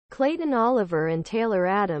Clayton Oliver and Taylor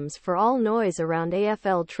Adams for all noise around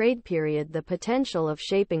AFL trade period. The potential of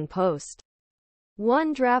shaping post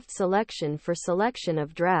 1 draft selection for selection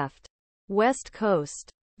of draft. West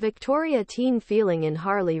Coast. Victoria teen feeling in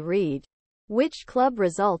Harley Reid. Which club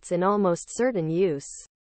results in almost certain use?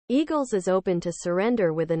 Eagles is open to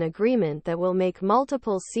surrender with an agreement that will make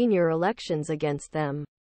multiple senior elections against them.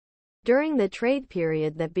 During the trade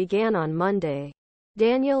period that began on Monday,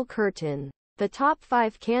 Daniel Curtin, the top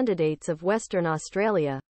 5 candidates of Western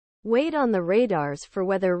Australia, weighed on the radars for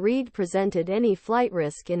whether Reid presented any flight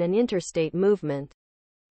risk in an interstate movement.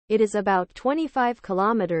 It is about 25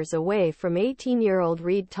 kilometers away from 18-year-old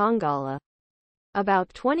Reid Tongala,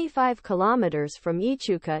 about 25 kilometers from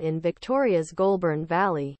Echuca in Victoria's Goulburn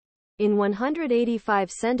Valley, in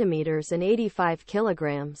 185 centimeters and 85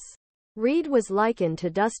 kilograms. Reid was likened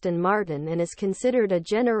to Dustin Martin and is considered a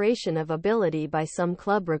generation of ability by some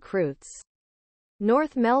club recruits.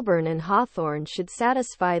 North Melbourne and Hawthorn should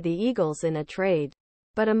satisfy the Eagles in a trade.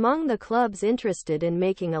 But among the clubs interested in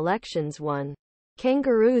making elections, 1.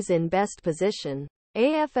 Kangaroos in best position.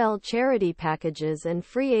 AFL charity packages and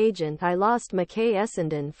free agent I lost McKay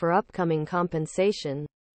Essendon for upcoming compensation.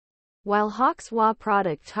 While Hawks WA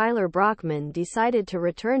product Tyler Brockman decided to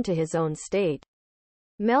return to his own state.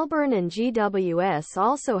 Melbourne and GWS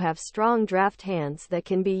also have strong draft hands that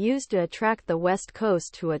can be used to attract the West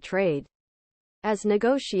Coast to a trade. As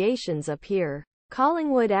negotiations appear,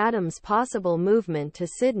 Collingwood Adams' possible movement to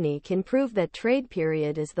Sydney can prove that trade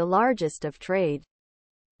period is the largest of trade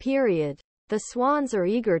period. The Swans are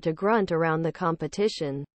eager to grunt around the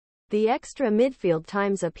competition. The extra midfield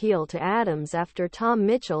times appeal to Adams after Tom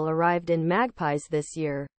Mitchell arrived in Magpies this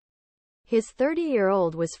year. His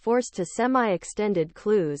 30-year-old was forced to semi-extended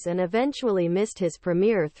clues and eventually missed his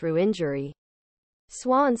premiere through injury.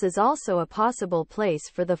 Swans is also a possible place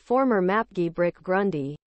for the former Mapgie Brick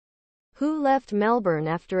Grundy, who left Melbourne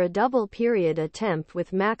after a double-period attempt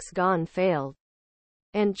with Max Gawn failed.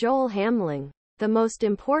 And Joel Hamling, the most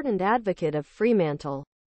important advocate of Fremantle,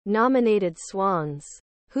 nominated Swans,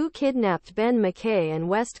 who kidnapped Ben McKay and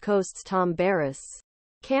West Coast's Tom Barras.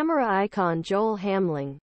 Camera icon Joel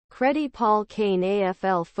Hamling.Kredi Paul Kane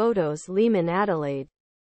AFL photos Lehman Adelaide.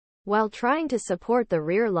 While trying to support the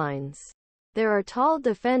rear lines, there are tall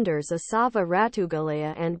defenders Asava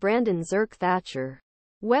Ratugalea and Brandon Zerk-Thatcher.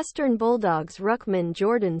 Western Bulldogs Ruckman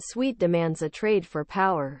Jordon Sweet demands a trade for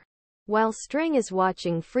power. While String is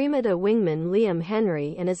watching FremaTa Wingman Liam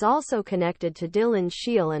Henry and is also connected to Dylan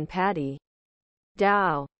Shiel and Paddy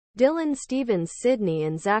Dow. Dylan Stevens Sydney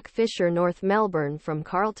and Zach Fisher North Melbourne from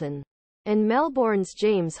Carlton. And Melbourne's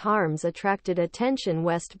James Harms attracted attention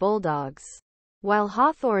West Bulldogs. While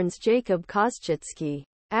Hawthorn's Jacob Koschitsky,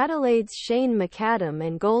 Adelaide's Shane McAdam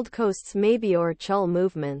and Gold Coast's Mabior Chul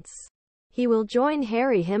movements. He will join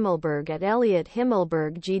Harry Himelberg at Elliott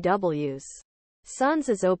Himmelberg Gws. Suns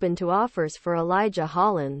is open to offers for Elijah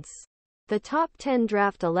Hollands. The top 10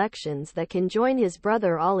 draft elections that can join his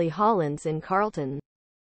brother Ollie Hollands in Carlton.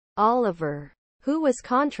 Oliver, who was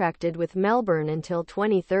contracted with Melbourne until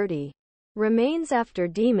 2030. Remains after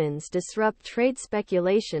Demons disrupt trade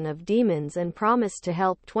speculation of Demons and promise to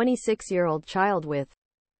help 26-year-old child with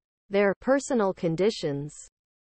their personal conditions.